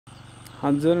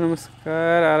हजुर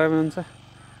नमस्कार, आराम हुनुहुन्छ?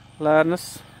 ल हेर्नुहोस्,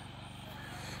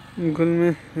 गुल्मी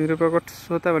रूपकोट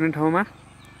सोता भन्ने ठाउँमा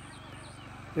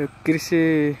यो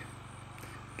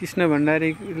कृष्ण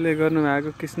भण्डारीले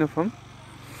गर्नुभएको कृष्ण फर्म,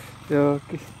 यो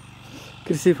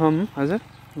कृषि फर्म। हजुर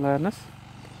ल हेर्नुहोस्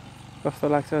कस्तो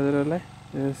लाग्छ हजुरहरूलाई।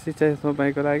 यो सिँचाइ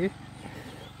तपाईँको लागि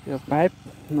यो पाइप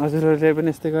हजुरहरूले पनि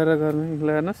यस्तै गरेर गर्नु। ल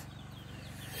हेर्नुहोस्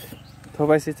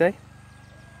थोपाई सिँचाइ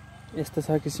यस्तो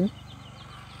छ किसिम।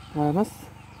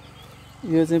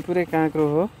 हेर्नुहोस् यो चाहिँ पुरै काँक्रो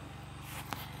हो।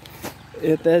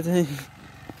 यता चाहिँ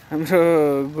हाम्रो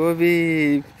गोबी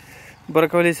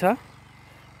ब्रोकोली छ।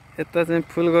 यता चाहिँ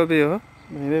फुलकोपी हो,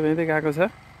 भैँदै गएको छ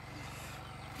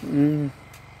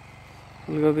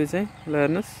फुलकोपी चाहिँ। ल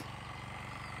हेर्नुहोस्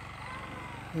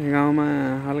गाउँमा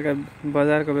हल्का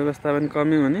बजारको व्यवस्था पनि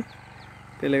कमी हुने,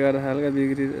 त्यसले गर्दा हल्का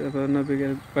बिग्री अब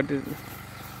नबिग्रेपट्टि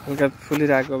हल्का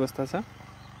फुलिरहेको अवस्था छ।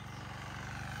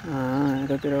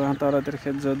 यतातिर उहाँ तलतिर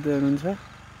खेत जोत्दै हुनुहुन्छ।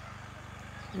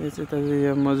 यो चाहिँ तपाईँ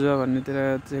यो मजुवा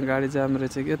भन्नेतिर चाहिँ गाडी जाम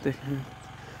रहेछ क्या, त्यही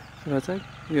रहेछ।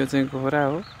 यो चाहिँ घोरा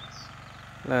हो।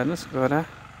 ल हेर्नुहोस् घोरा।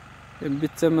 यो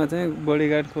बिचमा चाहिँ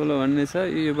बडीघाट खोलो भन्ने छ।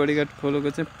 यो बडीघाट खोलोको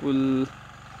चाहिँ पुल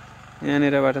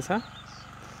यहाँनिरबाट छ।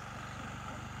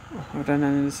 एउटा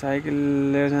नानीले साइकल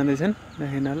लिएर जाँदैछन्,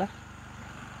 देखिन होला।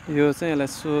 यो चाहिँ यसलाई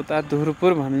सोता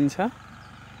धुरपुर भनिन्छ।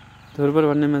 धुरपुर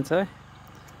भन्नेमा छ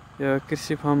यो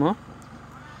कृषि फर्म हो।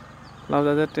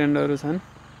 लाउँदा चाहिँ टेन्टहरू छन्।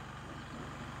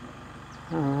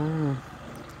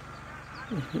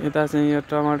 यता चाहिँ यो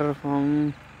टमाटर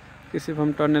फर्म, कृषि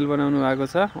फर्म टन्नेल बनाउनु भएको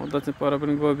छ। उता चाहिँ पर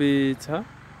पनि गोबी छ।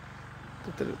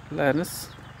 ल हेर्नुहोस्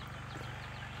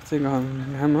चाहिँ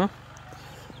घाम हो।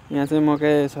 यहाँ चाहिँ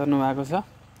मकै सर्नु भएको छ।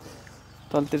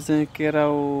 तलतिर चाहिँ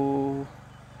केराउ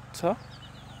छ।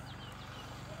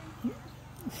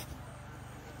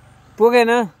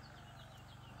 पुगेन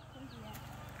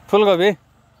फुलकोपी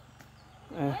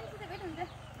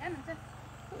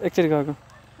एकचोटि गएको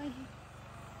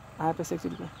आएपछि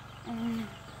एकचोटि गयो।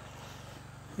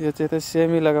 यो चाहिँ त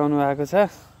सेमी लगाउनु भएको छ।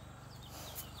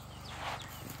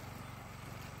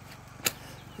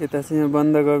 यता चाहिँ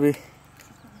बन्दाकोपी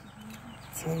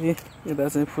छ कि, यता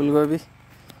चाहिँ फुलकोपी।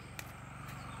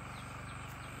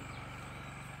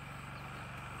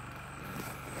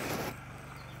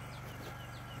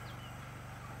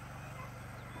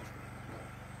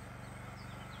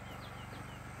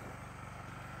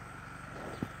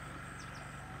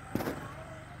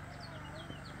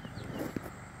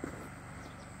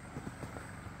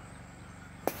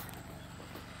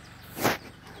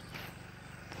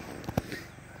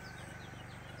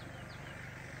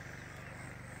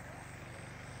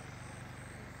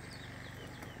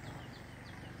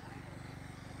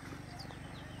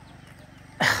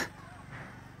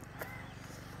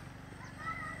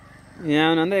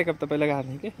 यहाँ आउनुभन्दा एक हप्ता पहिला गएको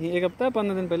थिएँ कि, एक हप्ता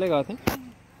 15 दिन पहिल्यै गएको थिएँ।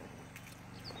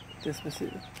 त्यसपछि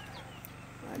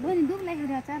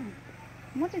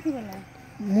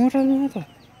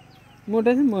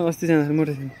मोटा चाहिँ म अस्ति जाँदाखेरि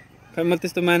मोटा थिएँ, म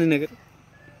त्यस्तो मानिनँ कि।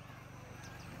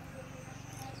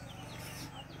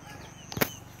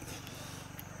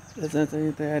 यता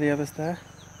चाहिँ तयारी अवस्था।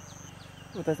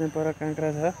 उता चाहिँ पर काँक्रा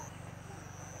छ।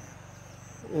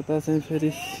 यता चाहिँ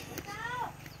फेरि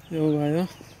यो भयो।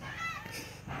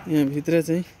 यहाँ भित्र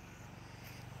चाहिँ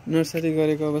नर्सरी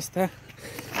गरेको अवस्था।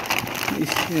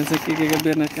 यहाँ चाहिँ के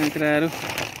बेर्ना काँक्राहरू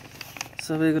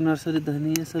सबैको नर्सरी,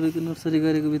 धनिया सबैको नर्सरी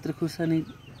गरेको, भित्र खुर्सानी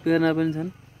बेर्ना पनि छन्।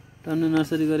 टन्नु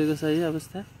नर्सरी गरेको छ यही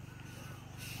अवस्था।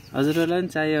 हजुरहरूलाई पनि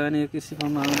चाहियो भने यो कृषि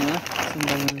फर्ममा आउनु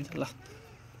सुन्दा हुन्छ। ल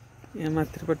यहाँ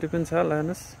माथिपट्टि पनि छ। ल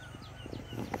हेर्नुहोस्।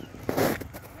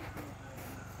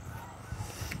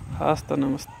 हस् त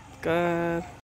नमस्कार।